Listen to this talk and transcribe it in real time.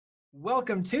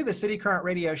Welcome to the City Current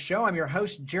Radio Show. I'm your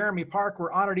host, Jeremy Park.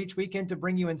 We're honored each weekend to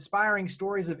bring you inspiring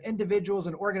stories of individuals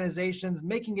and organizations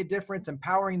making a difference,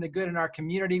 empowering the good in our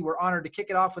community. We're honored to kick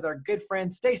it off with our good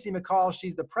friend, Stacy McCall.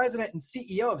 She's the president and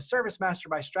CEO of ServiceMaster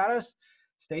by Stratos.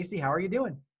 Stacy, how are you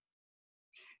doing?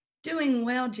 Doing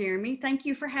well, Jeremy. Thank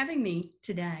you for having me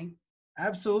today.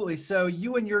 Absolutely. So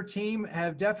you and your team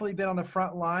have definitely been on the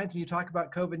front lines when you talk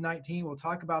about COVID-19. We'll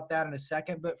talk about that in a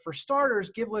second. But for starters,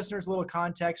 give listeners a little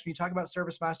context. When you talk about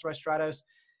ServiceMaster by Stratos,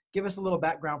 give us a little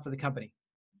background for the company.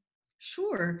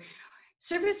 Sure.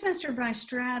 ServiceMaster by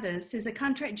Stratos is a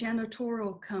contract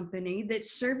janitorial company that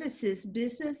services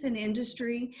business and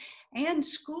industry and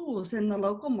schools in the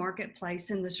local marketplace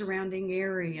in the surrounding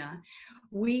area.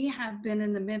 We have been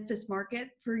in the Memphis market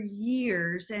for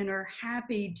years and are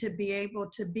happy to be able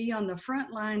to be on the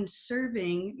front line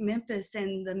serving Memphis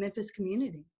and the Memphis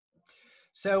community.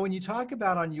 So when you talk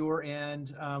about on your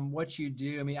end, what you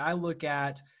do, I mean, I look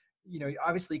at,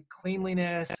 obviously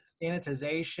cleanliness,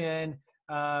 sanitization.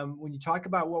 When you talk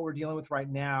about what we're dealing with right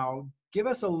now, give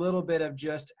us a little bit of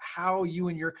just how you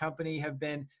and your company have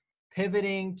been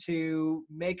pivoting to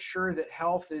make sure that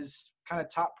health is kind of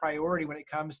top priority when it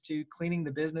comes to cleaning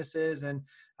the businesses and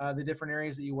the different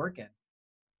areas that you work in.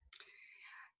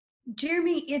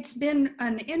 Jeremy, it's been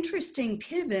an interesting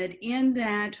pivot in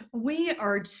that we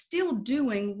are still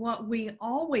doing what we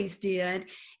always did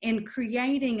in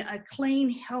creating a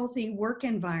clean, healthy work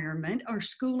environment or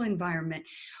school environment.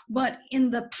 But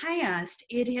in the past,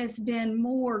 it has been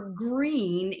more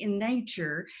green in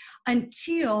nature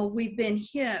until we've been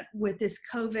hit with this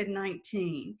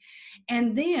COVID-19.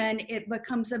 And then it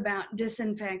becomes about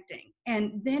disinfecting.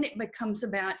 And then it becomes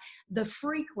about the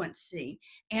frequency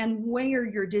and where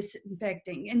you're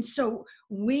disinfecting. And so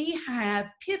we have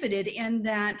pivoted in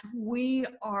that we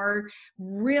are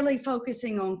really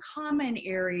focusing on common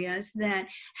areas that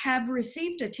have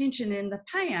received attention in the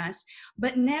past,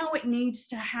 but now it needs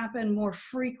to happen more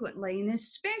frequently, and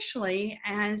especially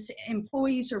as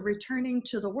employees are returning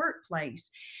to the workplace.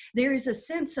 There is a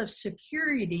sense of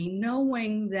security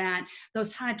knowing that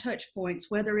those high touch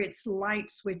points, whether it's light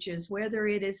switches, whether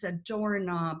it is a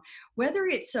doorknob, whether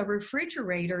it's a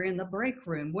refrigerator in the break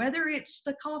room, whether it's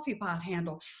the coffee pot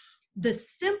handle, the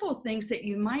simple things that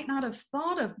you might not have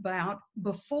thought about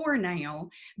before now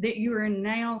that you are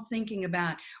now thinking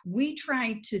about. We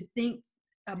try to think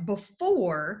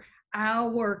before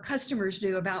our customers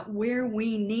do about where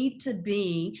we need to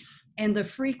be and the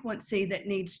frequency that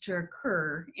needs to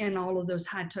occur in all of those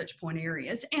high touch point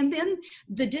areas. And then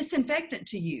the disinfectant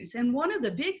to use. And one of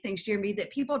the big things, Jeremy,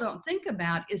 that people don't think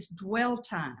about is dwell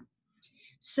time.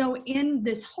 So in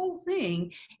this whole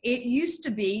thing, it used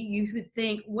to be, you would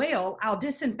think, well, I'll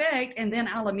disinfect and then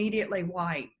I'll immediately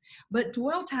wipe. But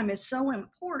dwell time is so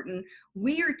important.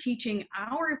 We are teaching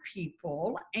our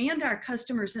people and our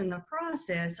customers in the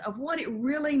process of what it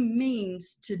really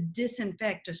means to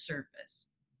disinfect a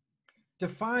surface.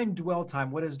 Define dwell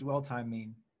time. What does dwell time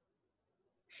mean?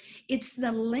 It's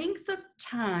the length of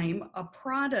time a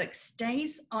product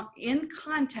stays in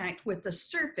contact with the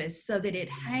surface so that it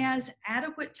has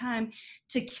adequate time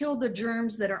to kill the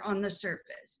germs that are on the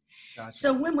surface. Gotcha.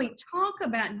 So when we talk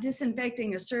about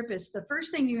disinfecting a surface, the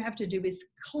first thing you have to do is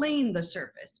clean the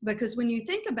surface, because when you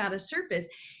think about a surface,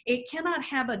 it cannot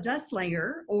have a dust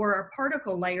layer or a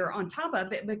particle layer on top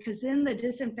of it, because then the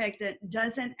disinfectant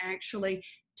doesn't actually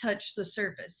touch the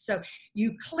surface. So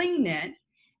you clean it,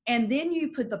 and then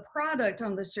you put the product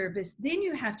on the surface. Then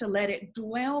you have to let it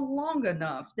dwell long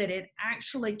enough that it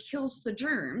actually kills the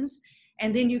germs,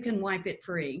 and then you can wipe it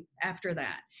free after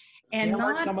that. And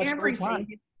not everything.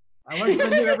 I learn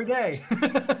something new every day.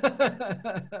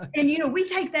 And we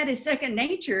take that as second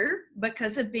nature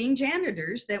because of being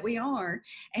janitors that we are.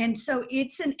 And so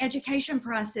it's an education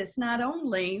process, not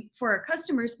only for our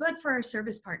customers, but for our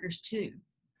service partners too.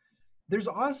 There's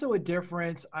also a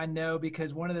difference, I know,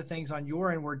 because one of the things on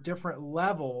your end were different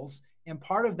levels. And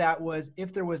part of that was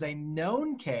if there was a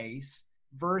known case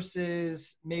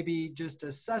versus maybe just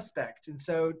a suspect. And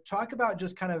so talk about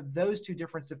just kind of those two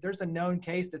differences. If there's a known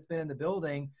case that's been in the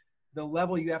building, the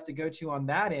level you have to go to on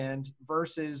that end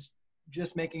versus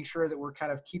just making sure that we're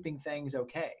kind of keeping things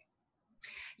okay.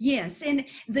 Yes, and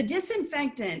the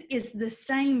disinfectant is the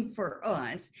same for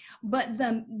us, but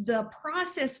the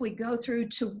process we go through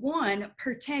to, one,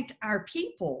 protect our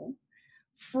people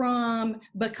from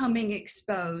becoming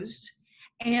exposed,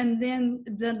 and then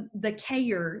the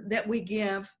care that we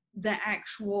give the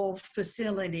actual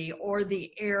facility or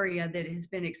the area that has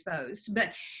been exposed.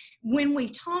 But when we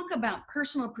talk about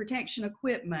personal protection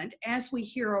equipment, as we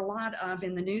hear a lot of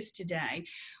in the news today,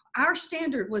 our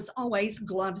standard was always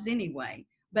gloves anyway.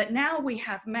 but now we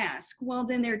have masks. Well,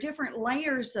 then there are different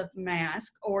layers of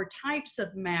mask or types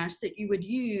of masks that you would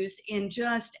use in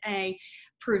just a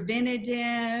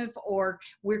preventative, or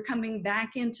we're coming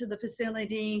back into the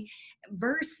facility,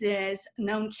 versus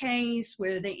known case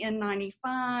where the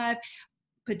N95,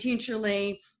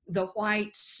 potentially the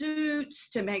white suits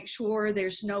to make sure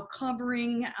there's no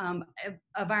covering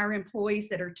of our employees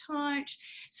that are touched.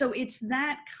 So it's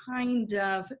that kind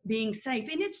of being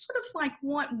safe. And it's sort of like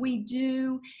what we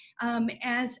do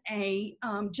as a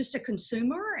just a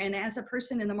consumer and as a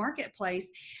person in the marketplace.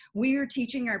 We are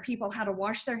teaching our people how to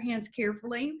wash their hands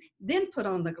carefully, then put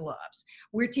on the gloves.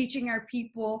 We're teaching our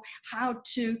people how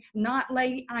to not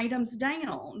lay items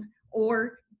down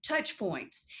or touch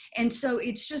points. And so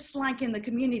it's just like in the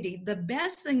community, the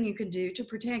best thing you can do to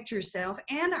protect yourself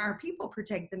and our people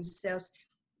protect themselves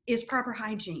is proper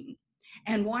hygiene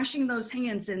and washing those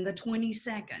hands in the 20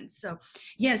 seconds. So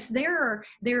yes, there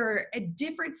are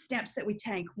different steps that we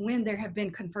take when there have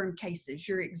been confirmed cases.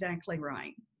 You're exactly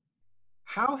right.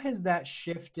 How has that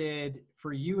shifted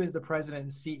for you as the president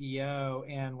and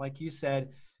CEO? And like you said,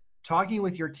 talking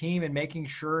with your team and making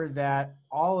sure that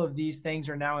all of these things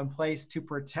are now in place to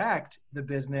protect the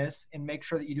business and make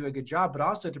sure that you do a good job, but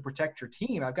also to protect your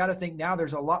team. I've got to think now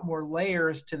there's a lot more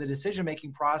layers to the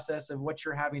decision-making process of what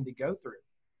you're having to go through.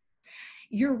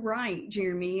 You're right,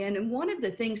 Jeremy. And one of the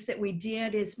things that we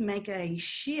did is make a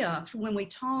shift when we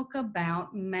talk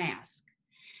about masks.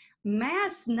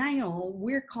 Masks now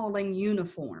we're calling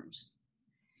uniforms.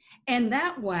 And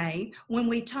that way, when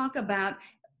we talk about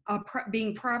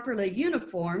being properly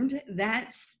uniformed,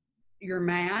 that's your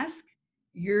mask,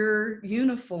 your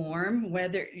uniform,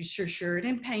 whether it's your shirt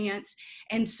and pants,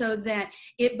 and so that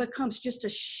it becomes just a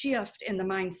shift in the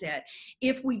mindset.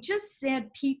 If we just said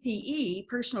PPE,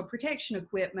 personal protection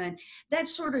equipment, that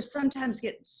sort of sometimes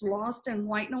gets lost in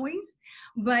white noise.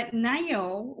 But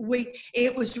now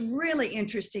it was really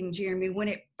interesting, Jeremy, when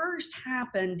it first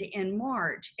happened in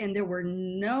March and there were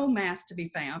no masks to be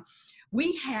found.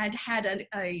 We had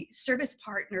a service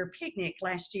partner picnic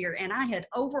last year, and I had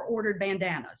over-ordered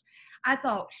bandanas. I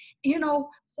thought,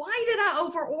 why did I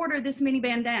over-order this many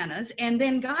bandanas? And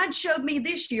then God showed me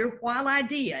this year while I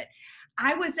did.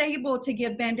 I was able to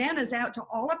give bandanas out to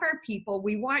all of our people.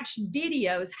 We watched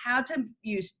videos how to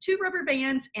use 2 rubber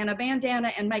bands and a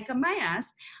bandana and make a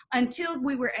mask until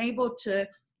we were able to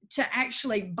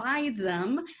actually buy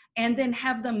them and then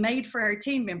have them made for our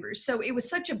team members. So it was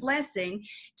such a blessing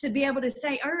to be able to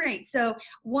say, all right, so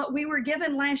what we were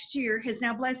given last year has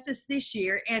now blessed us this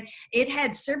year. And it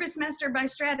had ServiceMaster by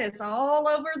Stratos all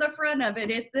over the front of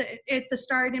it at the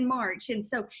start in March. And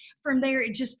so from there,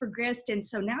 it just progressed. And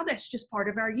so now that's just part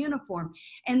of our uniform.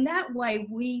 And that way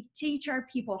we teach our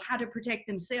people how to protect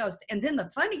themselves. And then the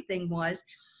funny thing was,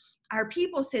 our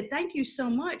people said, thank you so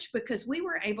much, because we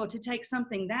were able to take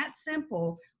something that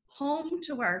simple home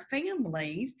to our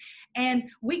families, and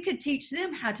we could teach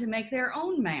them how to make their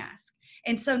own mask.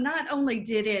 And so not only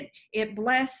did it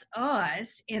bless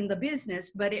us in the business,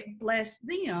 but it blessed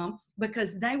them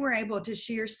because they were able to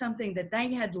share something that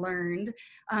they had learned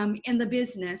in the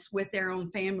business with their own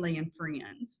family and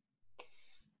friends.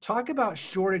 Talk about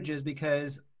shortages,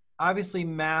 because obviously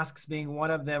masks being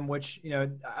one of them, which,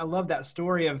 I love that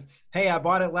story of, hey, I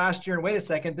bought it last year and wait a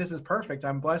second, this is perfect.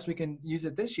 I'm blessed we can use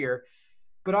it this year.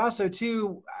 But also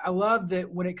too, I love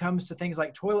that when it comes to things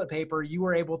like toilet paper, you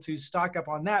were able to stock up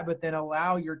on that, but then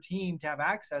allow your team to have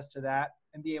access to that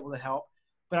and be able to help.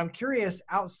 But I'm curious,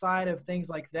 outside of things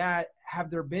like that, have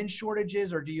there been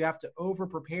shortages, or do you have to over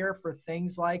prepare for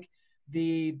things like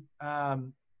the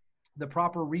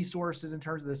proper resources in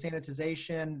terms of the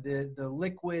sanitization, the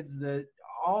liquids,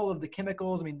 all of the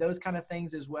chemicals? I mean, those kind of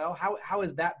things as well. How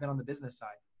has that been on the business side?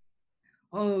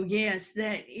 Oh, yes,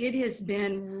 that it has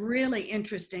been really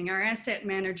interesting. Our asset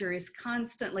manager is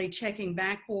constantly checking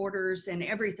back orders and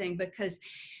everything because,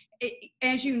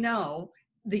 as you know,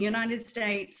 the United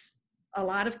States, a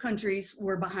lot of countries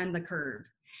were behind the curve.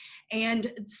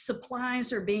 And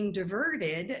supplies are being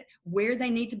diverted where they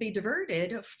need to be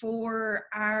diverted for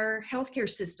our healthcare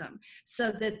system so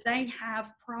that they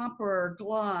have proper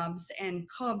gloves and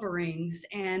coverings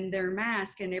and their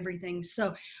mask and everything.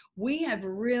 So we have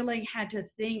really had to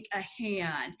think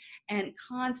ahead and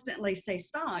constantly stay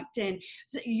stocked. And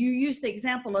so you use the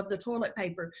example of the toilet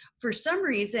paper. For some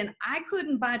reason, I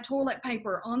couldn't buy toilet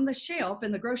paper on the shelf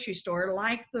in the grocery store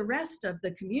like the rest of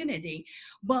the community,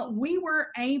 but we were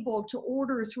able to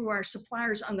order through our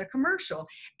suppliers on the commercial.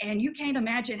 And you can't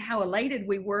imagine how elated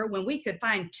we were when we could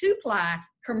find 2-ply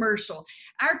commercial.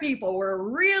 Our people were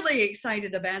really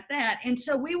excited about that. And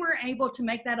so we were able to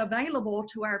make that available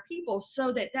to our people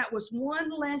so that that was one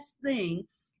less thing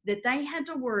that they had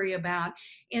to worry about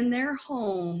in their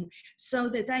home so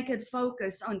that they could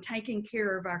focus on taking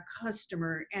care of our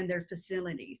customer and their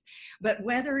facilities. But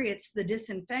whether it's the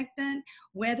disinfectant,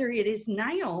 whether it is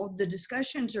now, the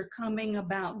discussions are coming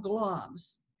about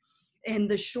gloves and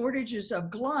the shortages of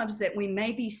gloves that we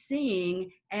may be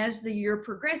seeing as the year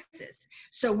progresses.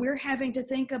 So we're having to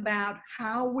think about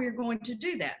how we're going to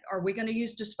do that. Are we going to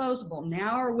use disposable?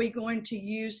 Now are we going to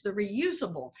use the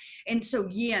reusable? And so,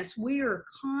 yes, we are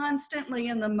constantly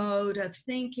in the mode of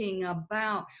thinking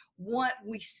about what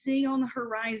we see on the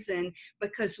horizon,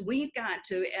 because we've got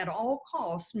to, at all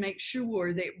costs, make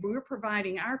sure that we're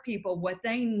providing our people what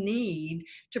they need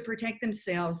to protect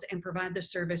themselves and provide the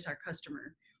service our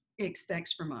customer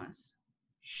expects from us.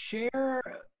 Share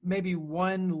maybe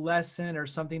one lesson or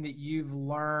something that you've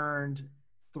learned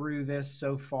through this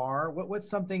so far. What's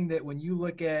something that when you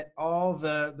look at all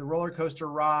the roller coaster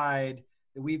ride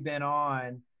that we've been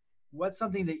on, what's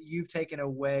something that you've taken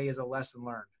away as a lesson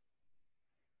learned?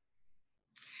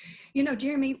 You know,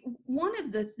 Jeremy, one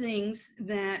of the things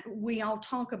that we all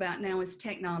talk about now is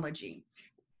technology.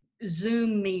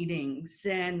 Zoom meetings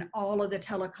and all of the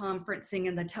teleconferencing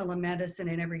and the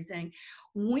telemedicine and everything.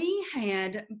 We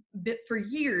had, for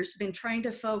years, been trying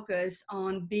to focus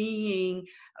on being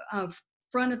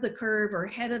front of the curve or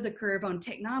head of the curve on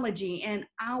technology and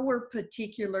our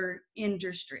particular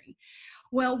industry.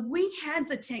 Well, we had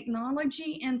the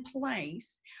technology in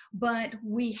place, but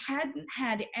we hadn't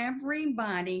had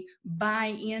everybody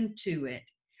buy into it.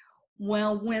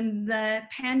 Well, when the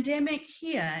pandemic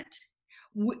hit,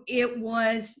 it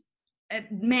was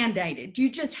mandated. You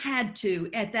just had to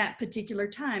at that particular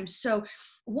time. So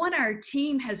what our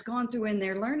team has gone through in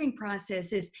their learning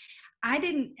process is, I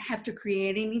didn't have to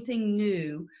create anything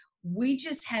new. We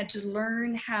just had to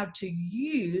learn how to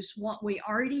use what we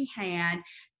already had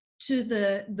to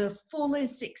the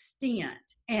fullest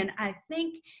extent. And I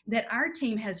think that our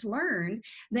team has learned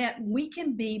that we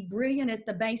can be brilliant at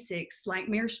the basics, like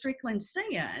Mayor Strickland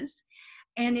says,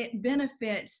 and it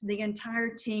benefits the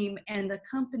entire team, and the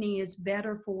company is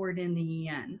better for it in the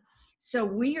end. So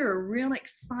we are real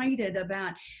excited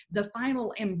about the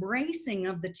final embracing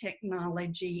of the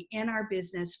technology in our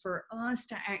business for us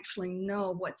to actually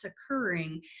know what's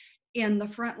occurring in the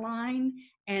front line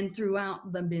and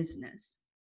throughout the business.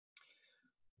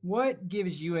 What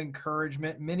gives you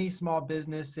encouragement? Many small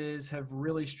businesses have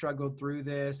really struggled through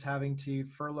this, having to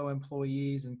furlough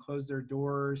employees and close their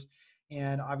doors.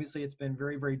 And obviously, it's been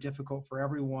very, very difficult for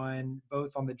everyone,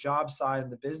 both on the job side and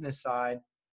the business side.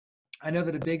 I know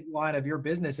that a big line of your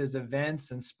business is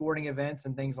events and sporting events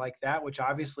and things like that, which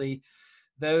obviously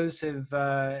those have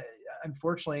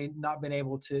unfortunately not been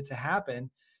able to happen.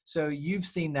 So you've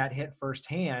seen that hit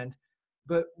firsthand.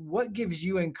 But what gives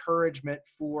you encouragement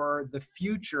for the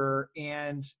future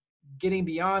and getting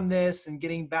beyond this and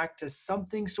getting back to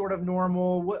something sort of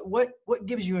normal? What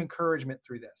gives you encouragement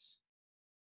through this?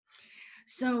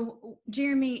 So,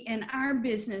 Jeremy, in our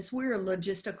business, we're a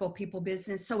logistical people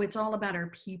business, so it's all about our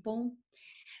people.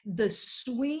 The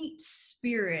sweet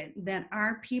spirit that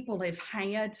our people have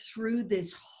had through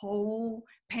this whole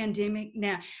pandemic.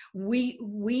 Now,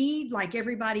 we like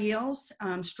everybody else,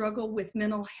 struggle with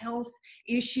mental health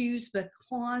issues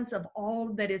because of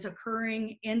all that is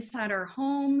occurring inside our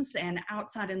homes and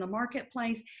outside in the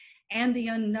marketplace and the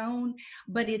unknown.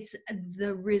 But it's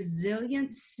the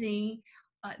resiliency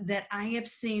that I have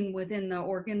seen within the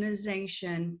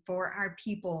organization for our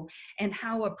people, and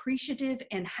how appreciative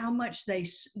and how much they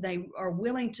are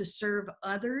willing to serve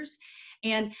others.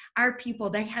 And our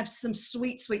people, they have some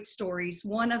sweet, sweet stories.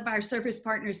 One of our service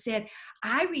partners said,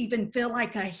 I even feel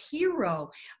like a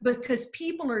hero because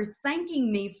people are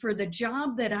thanking me for the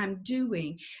job that I'm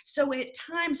doing. So at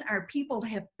times our people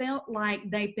have felt like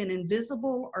they've been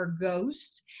invisible or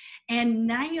ghosts. And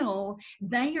now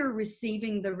they are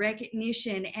receiving the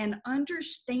recognition and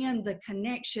understand the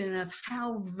connection of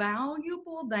how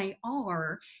valuable they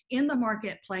are in the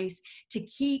marketplace to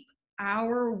keep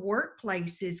our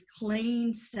workplaces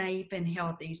clean, safe, and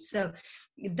healthy. So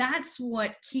that's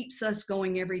what keeps us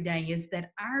going every day, is that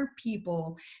our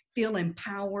people feel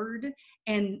empowered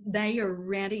and they are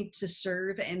ready to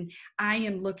serve. And I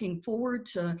am looking forward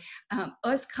to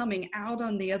us coming out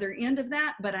on the other end of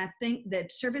that. But I think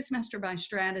that ServiceMaster by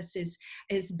Stratos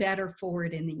is better for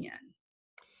it in the end.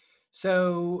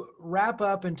 So wrap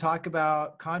up and talk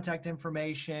about contact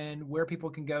information, where people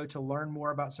can go to learn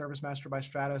more about ServiceMaster by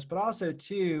Stratos, but also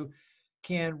too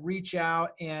can reach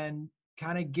out and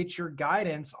kind of get your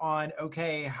guidance on,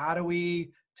 okay, how do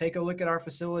we take a look at our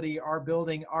facility, our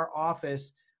building, our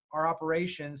office, our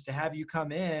operations to have you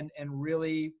come in and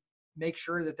really make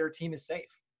sure that their team is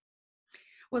safe?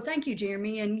 Well, thank you,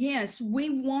 Jeremy. And yes, we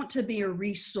want to be a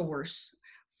resource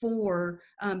for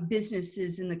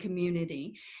businesses in the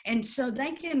community. And so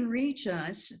they can reach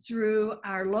us through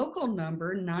our local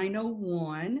number,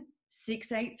 901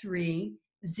 683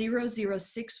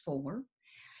 0064.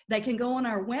 They can go on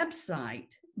our website,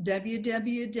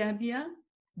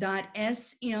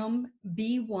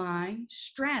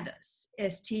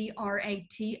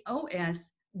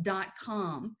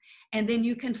 www.smbystratos.com. And then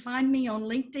you can find me on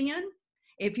LinkedIn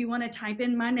if you want to type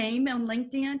in my name on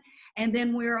LinkedIn. And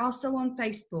then we're also on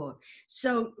Facebook.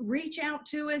 So reach out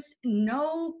to us.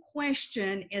 No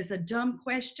question is a dumb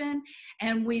question.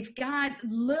 And we've got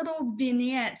little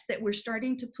vignettes that we're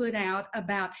starting to put out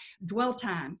about dwell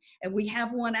time. And we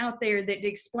have one out there that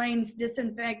explains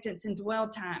disinfectants and dwell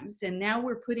times. And now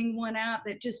we're putting one out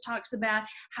that just talks about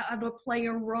how to play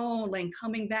a role in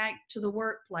coming back to the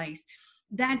workplace.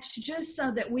 That's just so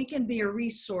that we can be a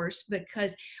resource,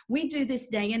 because we do this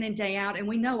day in and day out and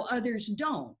we know others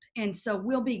don't. And so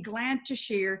we'll be glad to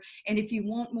share. And if you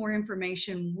want more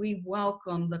information, we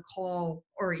welcome the call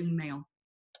or email.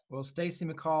 Well, Stacy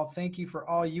McCall, thank you for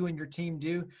all you and your team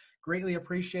do. Greatly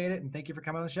appreciate it. And thank you for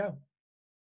coming on the show.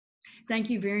 Thank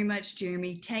you very much,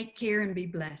 Jeremy. Take care and be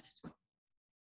blessed.